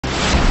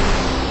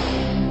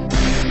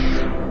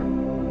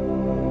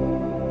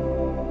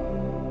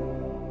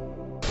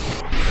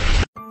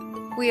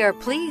We are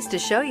pleased to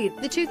show you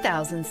the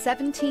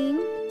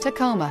 2017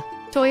 Tacoma.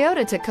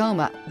 Toyota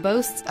Tacoma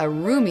boasts a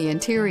roomy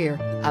interior,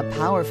 a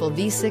powerful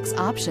V6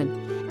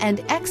 option,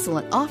 and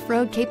excellent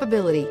off-road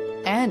capability,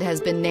 and has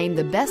been named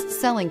the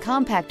best-selling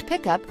compact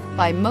pickup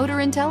by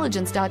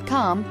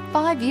MotorIntelligence.com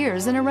 5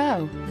 years in a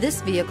row.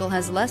 This vehicle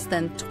has less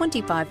than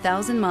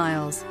 25,000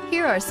 miles.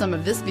 Here are some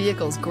of this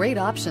vehicle's great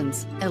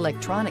options: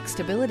 electronic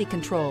stability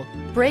control,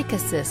 brake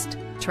assist,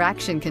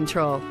 traction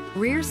control,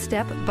 Rear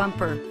step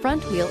bumper,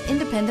 front wheel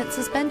independent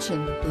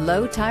suspension,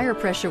 low tire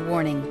pressure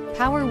warning,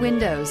 power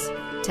windows,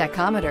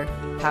 tachometer,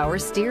 power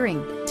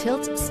steering,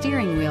 tilt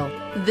steering wheel.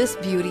 This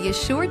beauty is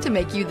sure to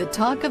make you the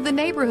talk of the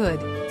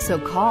neighborhood. So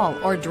call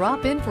or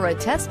drop in for a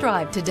test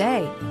drive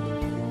today.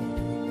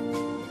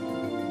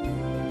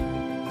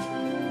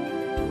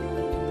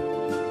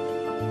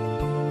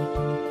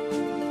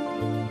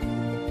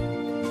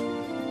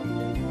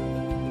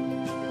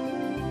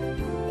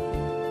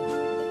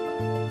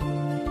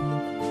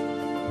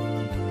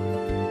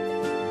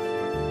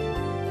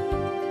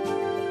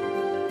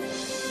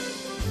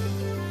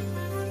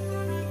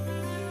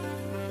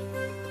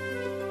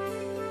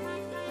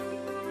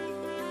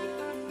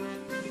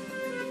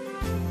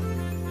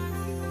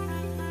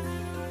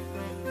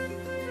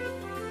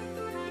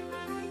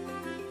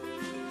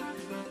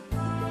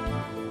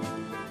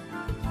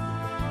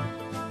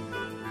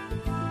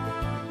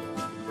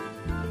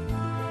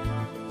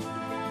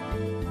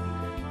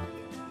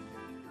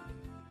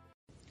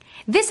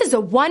 This is a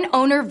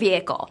one-owner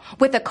vehicle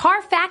with a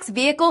Carfax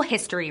Vehicle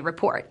History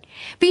Report.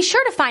 Be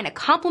sure to find a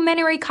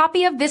complimentary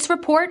copy of this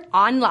report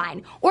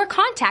online or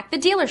contact the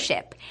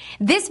dealership.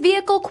 This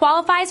vehicle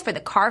qualifies for the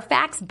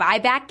Carfax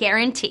Buyback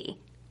Guarantee.